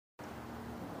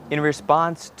In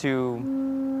response to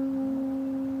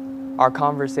our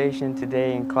conversation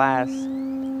today in class,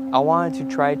 I wanted to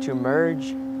try to merge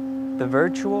the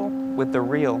virtual with the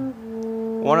real.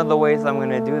 One of the ways I'm going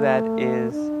to do that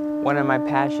is one of my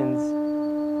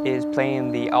passions is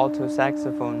playing the alto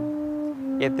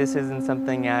saxophone. Yet this isn't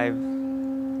something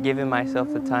I've given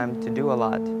myself the time to do a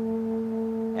lot.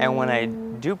 And when I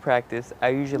do practice,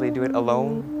 I usually do it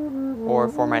alone or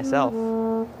for myself.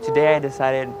 Today I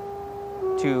decided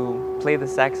to play the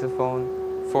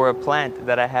saxophone for a plant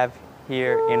that I have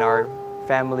here in our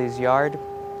family's yard.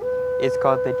 It's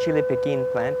called the Pequin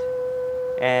plant.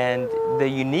 And the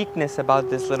uniqueness about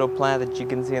this little plant that you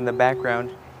can see in the background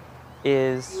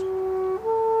is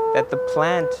that the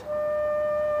plant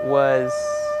was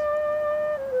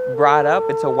brought up.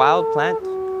 It's a wild plant.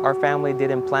 Our family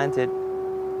didn't plant it.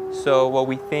 So what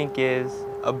we think is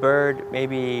a bird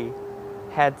maybe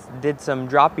did some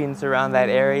droppings around that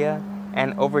area,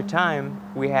 and over time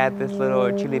we had this little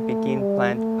Chile Pequin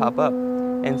plant pop up.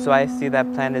 And so I see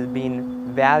that plant as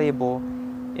being valuable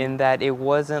in that it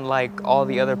wasn't like all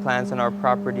the other plants on our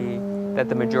property, that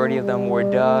the majority of them were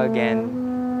dug and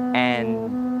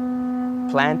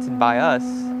planted by us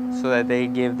so that they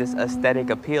give this aesthetic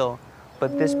appeal.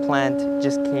 But this plant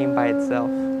just came by itself.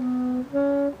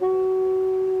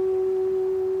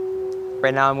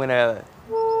 Right now I'm gonna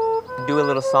do a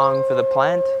little song for the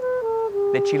plant,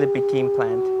 the Chile Pequin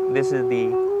plant. This is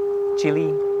the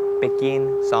Chile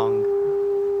Pequin song.